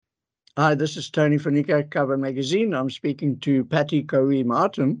Hi, this is Tony from Nika Cover Magazine. I'm speaking to Patty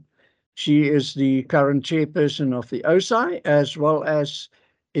Karuaihe-martin. She is the current chairperson of the OESAI, as well as,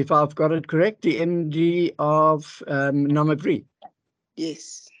 if I've got it correct, the MD of Namibre.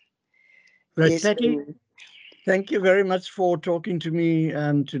 Yes, Right, yes, Patty, Tony. thank you very much for talking to me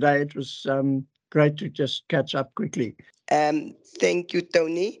today. It was great to just catch up quickly. Thank you,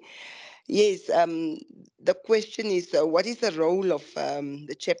 Tony. Yes, the question is, what is the role of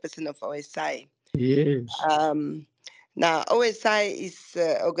the chairperson of OSI? Yes. Um, Now, OSI is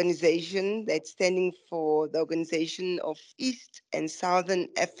an organization that's standing for the Organization of East and Southern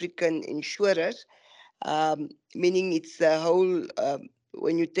African Insurers, meaning it's a whole,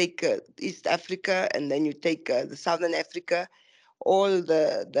 when you take East Africa and then you take the Southern Africa, all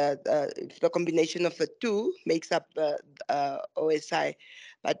the combination of the two makes up OSI.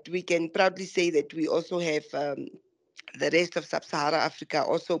 But we can proudly say that we also have the rest of Sub-Sahara Africa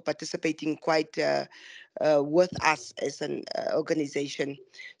also participating quite with us as an organization.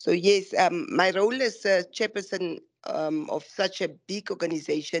 So yes, my role as chairperson of such a big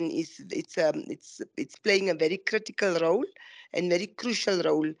organization is it's playing a very critical role and very crucial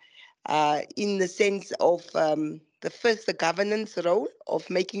role in the sense of the governance role of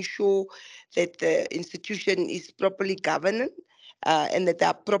making sure that the institution is properly governed and that there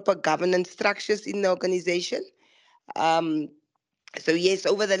are proper governance structures in the organization. Um, so yes,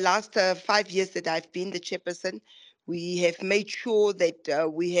 over the last 5 years that I've been the chairperson, we have made sure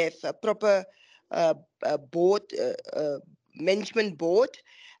that we have a proper uh, board, management board.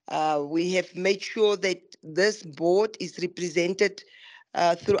 We have made sure that this board is represented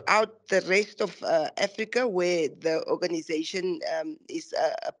throughout the rest of Africa where the organization is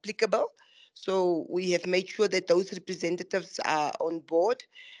applicable. So we have made sure that those representatives are on board.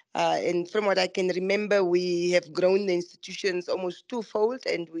 And from what I can remember, we have grown the institutions almost twofold,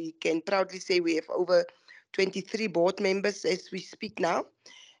 and we can proudly say we have over 23 board members as we speak now.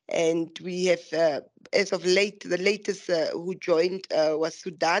 And we have, as of late, the latest who joined was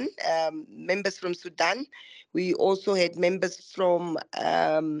Sudan, members from Sudan. We also had members from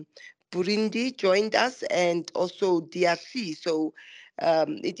Burundi joined us and also DRC. So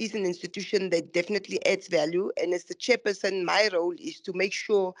it is an institution that definitely adds value. And as the chairperson, my role is to make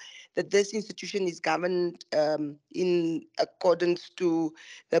sure that this institution is governed in accordance to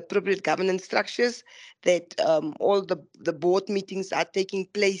the appropriate governance structures, that all the board meetings are taking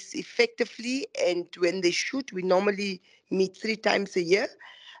place effectively and when they should. We normally meet 3 times a year.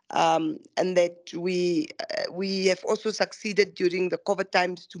 And that we have also succeeded during the COVID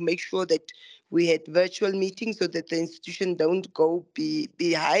times to make sure that we had virtual meetings so that the institution don't go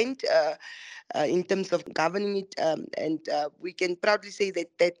behind in terms of governing it. And we can proudly say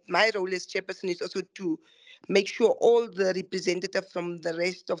that my role as chairperson is also to make sure all the representatives from the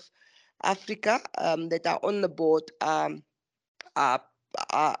rest of Africa that are on the board uh,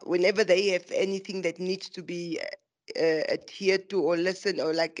 whenever they have anything that needs to be adhered to or listen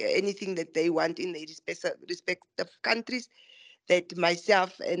or like anything that they want in their respective countries, that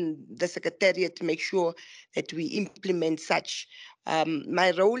myself and the secretariat make sure that we implement such.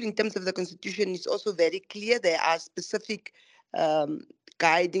 My role in terms of the constitution is also very clear. There are specific um,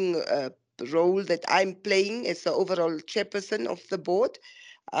 guiding role that I'm playing as the overall chairperson of the board,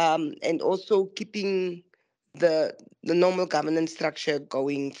 and also keeping the the normal governance structure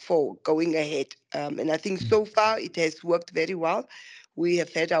going ahead. And I think so far it has worked very well. We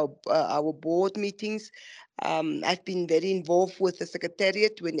have had our board meetings. I've been very involved with the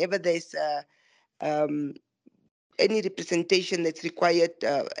secretariat whenever there's um, any representation that's required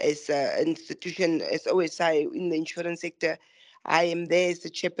as an institution, as OSI in the insurance sector. I am there as the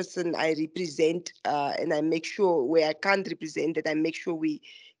chairperson. I represent and I make sure where I can't represent that I make sure we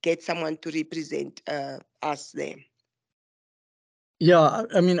get someone to represent us there. Yeah,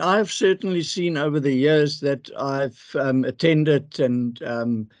 I mean, I've certainly seen over the years that I've attended and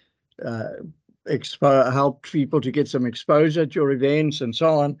uh, helped people to get some exposure at your events and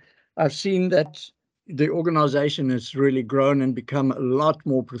so on. I've seen that the organization has really grown and become a lot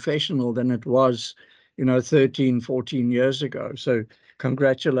more professional than it was, 13, 14 years ago. So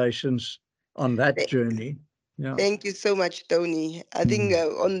congratulations on that journey. Yeah. Thank you so much, Tony. I think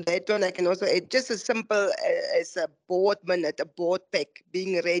Mm. on that one, I can also add just as simple as a boardman at a board pack,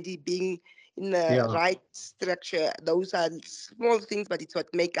 being ready, being in the Yeah. right structure. Those are small things, but it's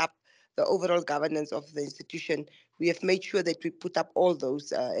what make up the overall governance of the institution. We have made sure that we put up all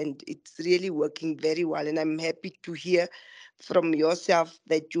those, and it's really working very well. And I'm happy to hear from yourself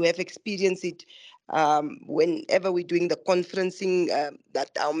that you have experienced it whenever we're doing the conferencing, that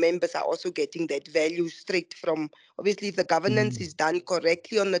our members are also getting that value straight from, obviously, if the governance Mm. is done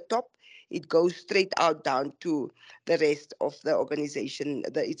correctly on the top, it goes straight out down to the rest of the organization.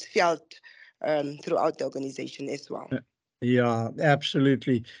 It's felt throughout the organization as well. Yeah,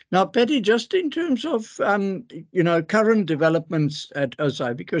 absolutely. Now, Patty, just in terms of current developments at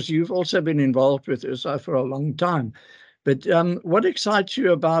OESAI, because you've also been involved with OESAI for a long time, but what excites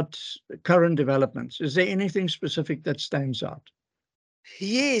you about current developments? Is there anything specific that stands out?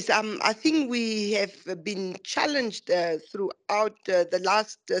 Yes, I think we have been challenged throughout the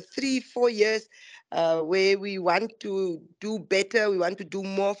last 3, 4 years, where we want to do better, we want to do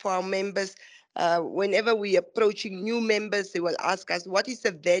more for our members. Whenever we approaching new members, they will ask us, what is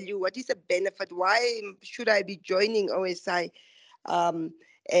the value, what is the benefit, why should I be joining OESAI? Um,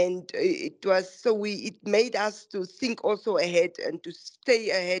 and it made us to think also ahead and to stay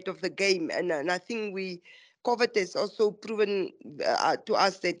ahead of the game. And I think COVID has also proven to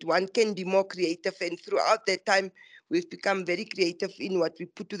us that one can be more creative, and throughout that time, we've become very creative in what we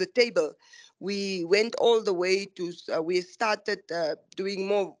put to the table. We went all the way to, we started doing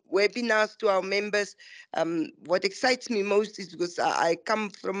more webinars to our members. What excites me most is because I come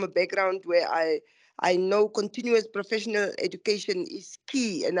from a background where I know continuous professional education is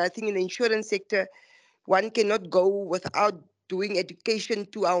key, and I think in the insurance sector, one cannot go without doing education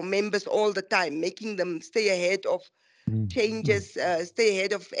to our members all the time, making them stay ahead of changes, stay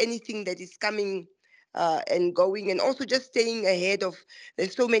ahead of anything that is coming and going, and also just staying ahead of.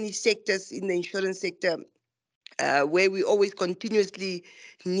 There's so many sectors in the insurance sector where we always continuously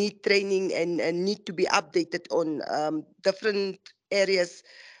need training and need to be updated on different areas,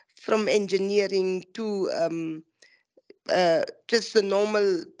 from engineering to just the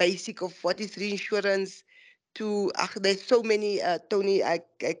normal basic of what is reinsurance to there's so many, Tony, I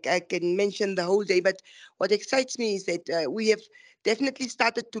can mention the whole day, but what excites me is that we have definitely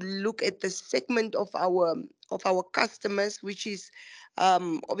started to look at the segment of our customers, which is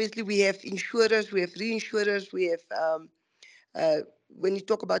obviously we have insurers, we have reinsurers, we have uh, when you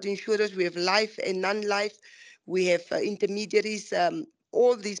talk about insurers, we have life and non-life. We have intermediaries.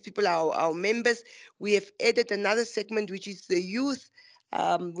 All these people are our members. We have added another segment, which is the youth.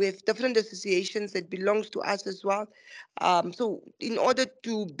 We have different associations that belongs to us as well. So in order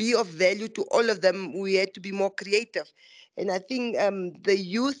to be of value to all of them, we had to be more creative. And I think the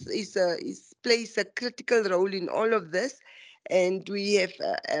youth is plays a critical role in all of this. And we have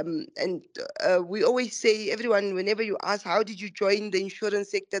and we always say, everyone, whenever you ask how did you join the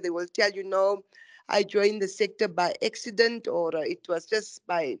insurance sector, they will tell you, no, I joined the sector by accident, or it was just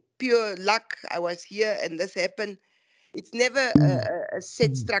by pure luck. I was here and this happened. It's never a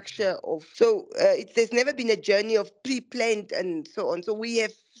set structure of, so there's never been a journey of pre-planned and so on. So we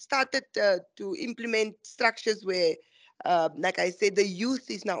have started to implement structures where, like I said, the youth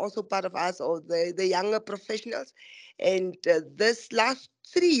is now also part of us, or the younger professionals. And this last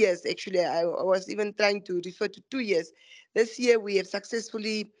 3 years, actually, I was even trying to refer to 2 years. This year, we have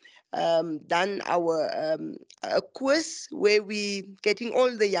successfully done our a course where we getting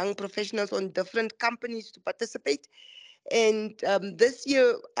all the young professionals on different companies to participate. And this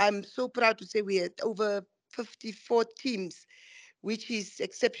year, I'm so proud to say we had over 54 teams, which is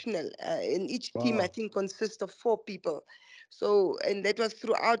exceptional. And each team, I Wow. think, consists of 4 people. So, and that was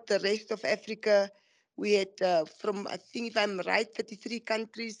throughout the rest of Africa. We had from, I think, if I'm right, 33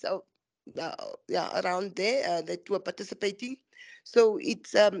 countries, yeah, around there that were participating. So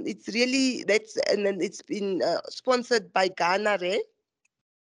it's really, that's, and then it's been sponsored by Ghana Re.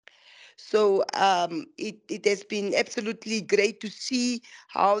 So it has been absolutely great to see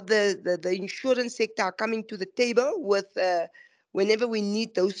how the insurance sector are coming to the table with whenever we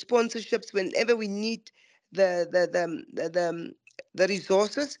need those sponsorships, whenever we need the the the the, the, the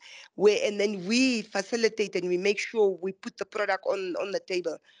resources, where, and then we facilitate and we make sure we put the product on the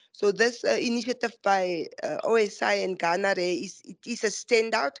table. So this initiative by OSI and Ghana Re it is a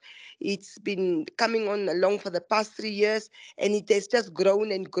standout. It's been coming on along for the past 3 years, and it has just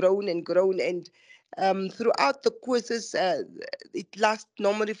grown and grown and grown. And throughout the courses, it lasts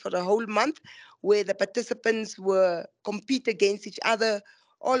normally for a whole month, where the participants were compete against each other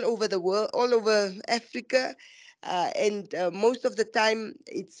all over the world, all over Africa. And most of the time,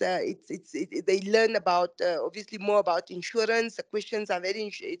 they learn about obviously more about insurance. The questions are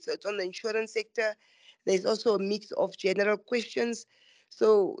it's on the insurance sector. There's also a mix of general questions.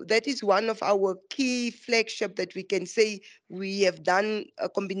 So that is one of our key flagship that we can say we have done a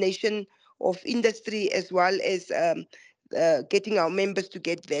combination of industry as well as getting our members to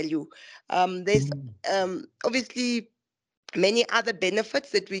get value. There's obviously many other benefits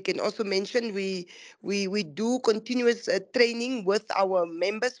that we can also mention. We do continuous training with our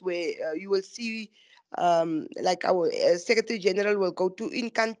members, where you will see Like our Secretary General will go to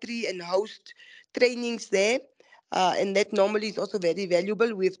in-country and host trainings there. And that normally is also very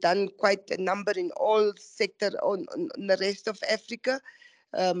valuable. We've done quite a number in all sector on the rest of Africa.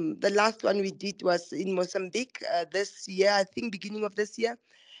 The last one we did was in Mozambique this year, I think beginning of this year.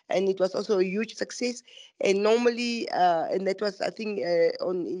 And it was also a huge success. And normally, and that was, I think,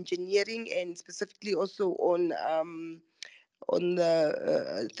 on engineering and specifically also on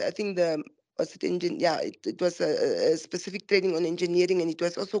the, I think the, was it engine? Yeah, it was a specific training on engineering, and it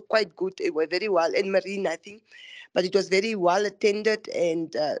was also quite good. It was very well, and marine, I think, but it was very well attended,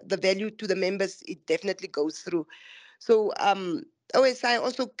 and the value to the members, it definitely goes through. So OSI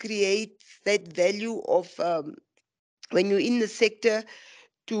also creates that value of when you're in the sector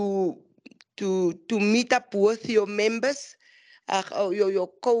to meet up with your members, or your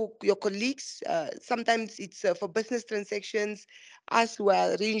colleagues. Sometimes it's for business transactions. As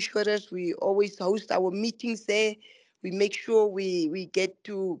well, reinsurers, we always host our meetings there. We make sure we get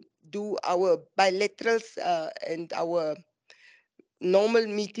to do our bilaterals and our normal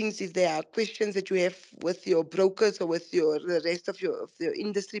meetings if there are questions that you have with your brokers or with the rest of your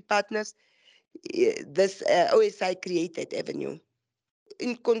industry partners. This OSI create that avenue.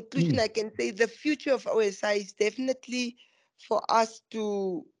 In conclusion, I can say the future of OSI is definitely for us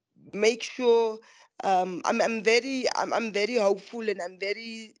to make sure. I'm very hopeful, and I'm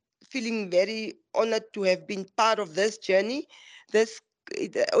very feeling very honored to have been part of this journey. This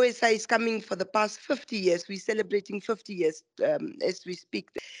the OSI is coming for the past 50 years. We're celebrating 50 years as we speak.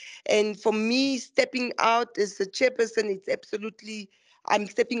 And for me, stepping out as a chairperson, it's absolutely, I'm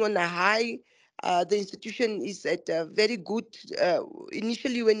stepping on a high. The institution is at a very good.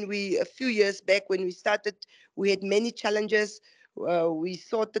 Initially, a few years back, when we started, we had many challenges. We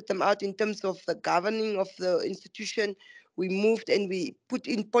sorted them out in terms of the governing of the institution. We moved and we put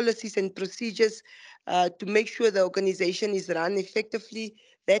in policies and procedures to make sure the organization is run effectively.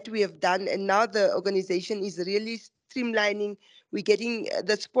 That we have done, and now the organization is really streamlining. We're getting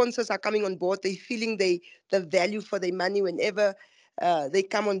the sponsors are coming on board. They're feeling the value for their money whenever they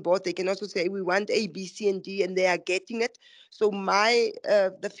come on board. They can also say we want A, B, C, and D, and they are getting it. So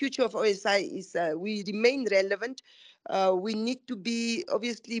the future of OSI is we remain relevant. We need to be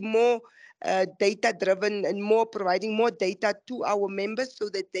obviously more data driven and more providing more data to our members so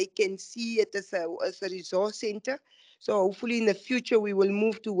that they can see it as a resource center. So hopefully in the future we will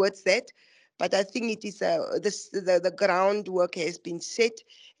move towards that. But I think it is the groundwork has been set,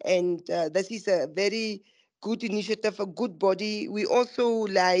 and this is a very good initiative, a good body. We also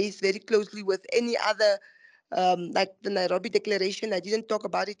liaise very closely with any other, like the Nairobi Declaration. I didn't talk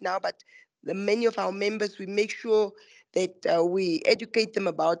about it now, but many of our members, we make sure that we educate them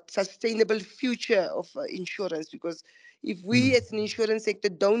about sustainable future of insurance, because if we as an insurance sector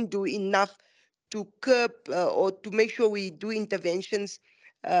don't do enough to curb or to make sure we do interventions,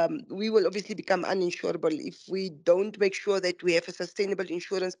 we will obviously become uninsurable if we don't make sure that we have a sustainable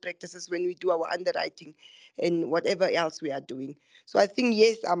insurance practices when we do our underwriting and whatever else we are doing. So I think,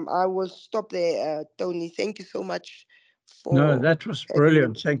 yes, I will stop there, Tony. Thank you so much No, for that was having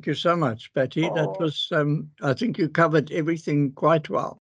brilliant. me. Thank you so much, Patty. That Oh. was, I think you covered everything quite well.